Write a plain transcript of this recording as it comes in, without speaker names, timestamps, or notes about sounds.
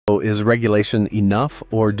is regulation enough,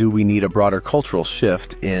 or do we need a broader cultural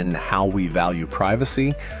shift in how we value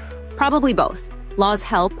privacy? Probably both. Laws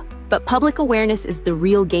help, but public awareness is the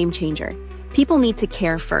real game changer. People need to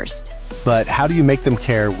care first. But how do you make them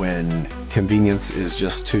care when convenience is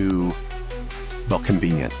just too, well,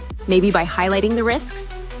 convenient? Maybe by highlighting the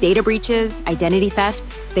risks. Data breaches, identity theft,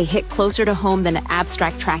 they hit closer to home than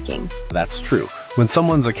abstract tracking. That's true. When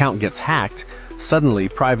someone's account gets hacked, suddenly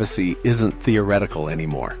privacy isn't theoretical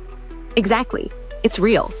anymore. Exactly. It's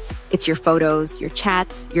real. It's your photos, your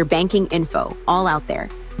chats, your banking info, all out there.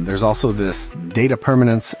 There's also this data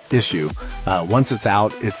permanence issue. Once it's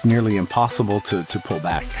out, it's nearly impossible to pull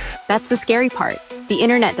back. That's the scary part. The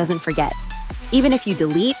internet doesn't forget. Even if you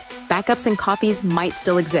delete, backups and copies might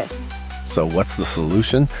still exist. So what's the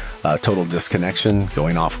solution? Total disconnection,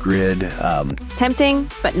 going off grid. Tempting,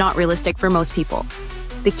 but not realistic for most people.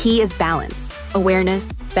 The key is balance,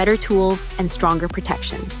 awareness, better tools, and stronger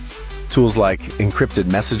protections. Tools like encrypted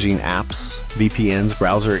messaging apps, VPNs,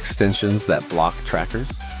 browser extensions that block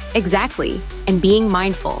trackers. Exactly. And being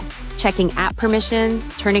mindful, checking app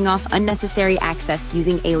permissions, turning off unnecessary access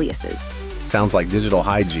using aliases. Sounds like digital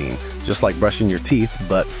hygiene, just like brushing your teeth,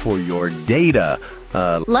 but for your data.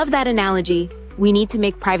 Love that analogy. We need to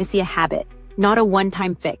make privacy a habit, not a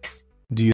one-time fix.